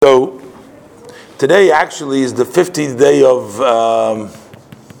Today actually is the 15th day of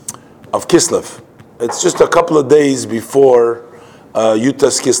Kislev. It's just a couple of days before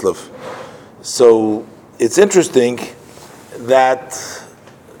Yutas Kislev. So it's interesting that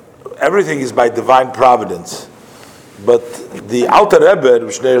everything is by divine providence. But the Alter Rebbe,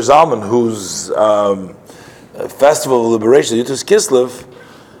 Shneur Zalman, whose festival of liberation, Yutas Kislev,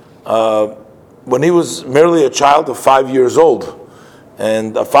 when he was merely a child of 5 years old,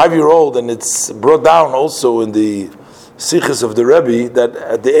 and a 5-year-old, and it's brought down also in the Sikhs of the Rebbe, that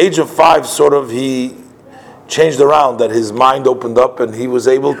at the age of 5, sort of he changed around, that his mind opened up, and he was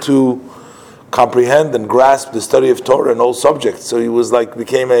able to comprehend and grasp the study of Torah and all subjects. So he was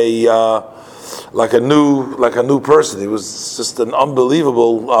became a new person. He was just an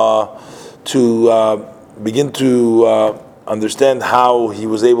unbelievable to begin to understand how he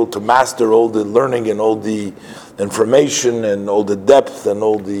was able to master all the learning and all the information and all the depth and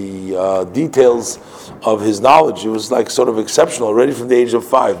all the details of his knowledge. It was sort of exceptional already from the age of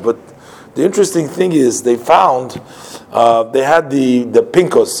 5. But the interesting thing is they found they had the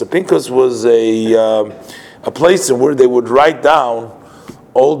pinkos. The pinkos was a place in where they would write down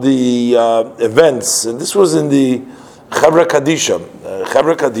all the events, and this was in the Chevra Kadisha.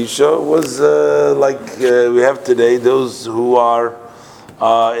 Chevra Kadisha was we have today, those who are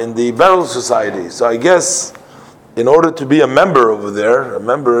in the Beryl Society. So I guess in order to be a member over there,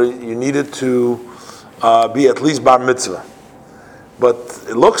 you needed to be at least bar mitzvah. But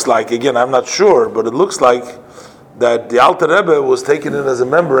it looks like, again, I'm not sure, but it looks like that the Alter Rebbe was taken in as a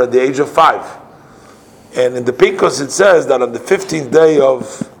member at the age of 5. And in the Pinkos it says that on the 15th day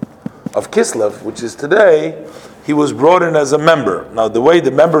of Kislev, which is today, he was brought in as a member. Now the way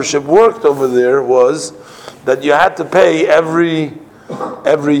the membership worked over there was that you had to pay every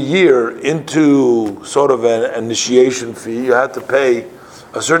year into sort of an initiation fee. You had to pay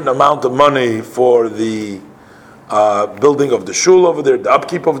a certain amount of money for the building of the shul over there, the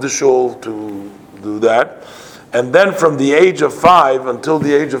upkeep of the shul, to do that. And then from the age of 5 until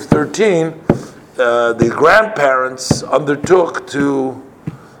the age of 13, the grandparents undertook to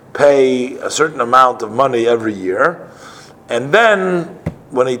pay a certain amount of money every year. And then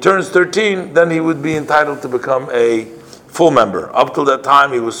when he turns 13, then he would be entitled to become a full member. Up till that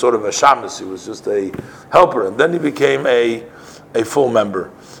time, he was sort of a shamus. He was just a helper. And then he became a full member.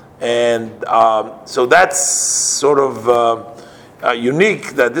 And so that's sort of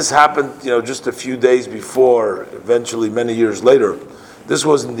unique that this happened, just a few days before, eventually many years later. This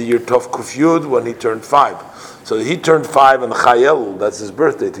was in the year Tov Kuf Yud when he turned 5. So he turned 5 on Chayel, that's his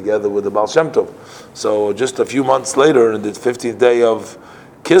birthday, together with the Baal Shem Tov. So just a few months later, in the 15th day of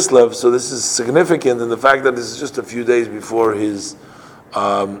Kislev, so this is significant in the fact that this is just a few days before his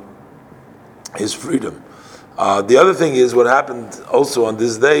freedom. The other thing is, what happened also on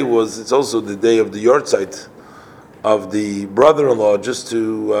this day was, it's also the day of the Yortzeit of the brother-in-law. Just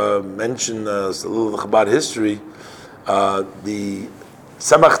to mention a little Chabad history, the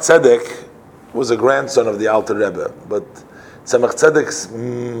Tzemach Tzedek was a grandson of the Alter Rebbe, but Tzemach Tzedek's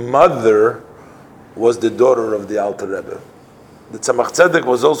mother was the daughter of the Alter Rebbe. The Tzemach Tzedek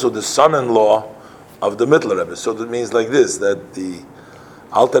was also the son-in-law of the Mittler Rebbe. So that means like this, that the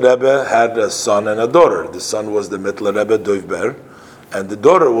Alter Rebbe had a son and a daughter. The son was the Mittler Rebbe, Doivber, and the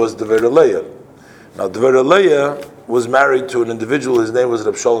daughter was Dver Leah. Now Dver Leah was married to an individual, his name was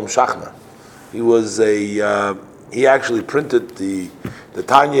Reb Sholem Shachna. He actually printed the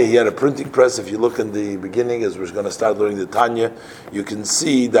Tanya. He had a printing press. If you look in the beginning, as we're going to start learning the Tanya, you can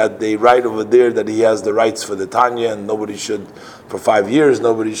see that they write over there that he has the rights for the Tanya, and nobody should, for 5 years,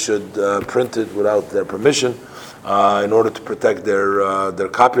 nobody should print it without their permission, in order to protect their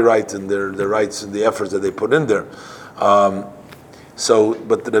copyright and their rights and the efforts that they put in there. But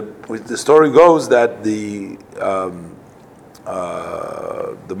the story goes that the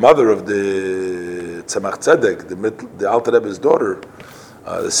mother of the Tzemach Tzedek, the Alter Rebbe's daughter,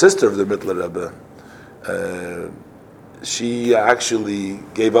 the sister of the Mittler Rebbe, she actually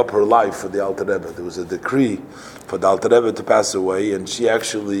gave up her life for the Alter Rebbe. There was a decree for the Alter Rebbe to pass away, and she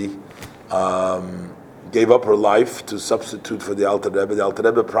actually gave up her life to substitute for the Alter Rebbe. The Alter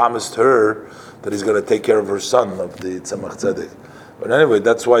Rebbe promised her that he's going to take care of her son, of the Tzemach Tzedek. But anyway,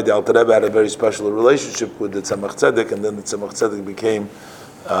 that's why the Alter Rebbe had a very special relationship with the Tzemach Tzedek, and then the Tzemach Tzedek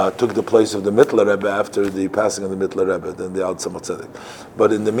took the place of the Mittler Rebbe after the passing of the Mittler Rebbe, then the Alter Tzemach Tzedek.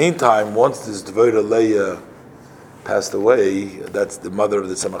 But in the meantime, once this Dver Leah passed away, that's the mother of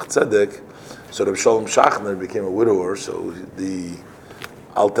the Tzemach Tzedek, so Reb Sholem Shachner became a widower, so the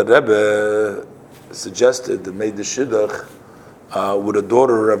Alter Rebbe suggested and made the shidduch with a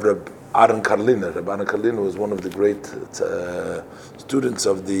daughter of Aaron Karliner. Rabbi Aaron Karliner was one of the great students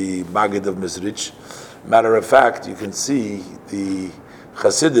of the Maggid of Mizrich. Matter of fact, you can see the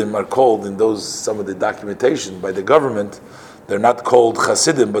Hasidim are called in some of the documentation by the government. They're not called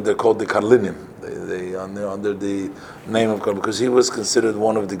Hasidim, but they're called the Karlinim. They under the name of Karlin, because he was considered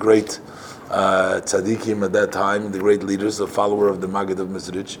one of the great tzaddikim at that time, the great leaders, the follower of the Maggid of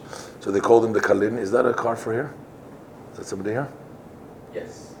Mizrich. So they called him the Karlin. Is that a car for here? Is that somebody here?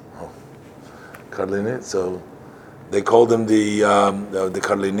 Yes. Oh, Karlin. So they called him the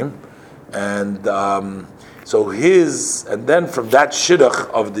Karlinim, and and then from that shidduch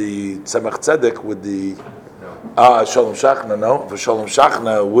of the Tzemach Tzedek with the Shalom Shachna, no, for Shalom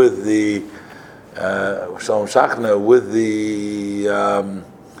Shachna with the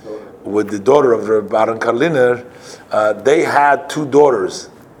with the daughter of Rabbi Aaron Karliner, they had two daughters,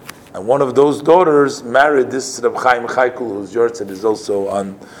 and one of those daughters married this Reb Chaim Chaikul, whose yahrzeit is also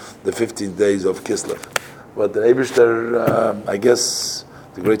on the 15th days of Kislev. But the Eibishter, I guess,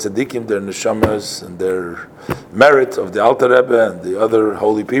 the great tzaddikim, their neshamas and their merit of the Alter Rebbe and the other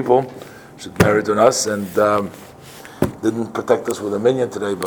holy people should merit on us, and didn't protect us with a minion today, but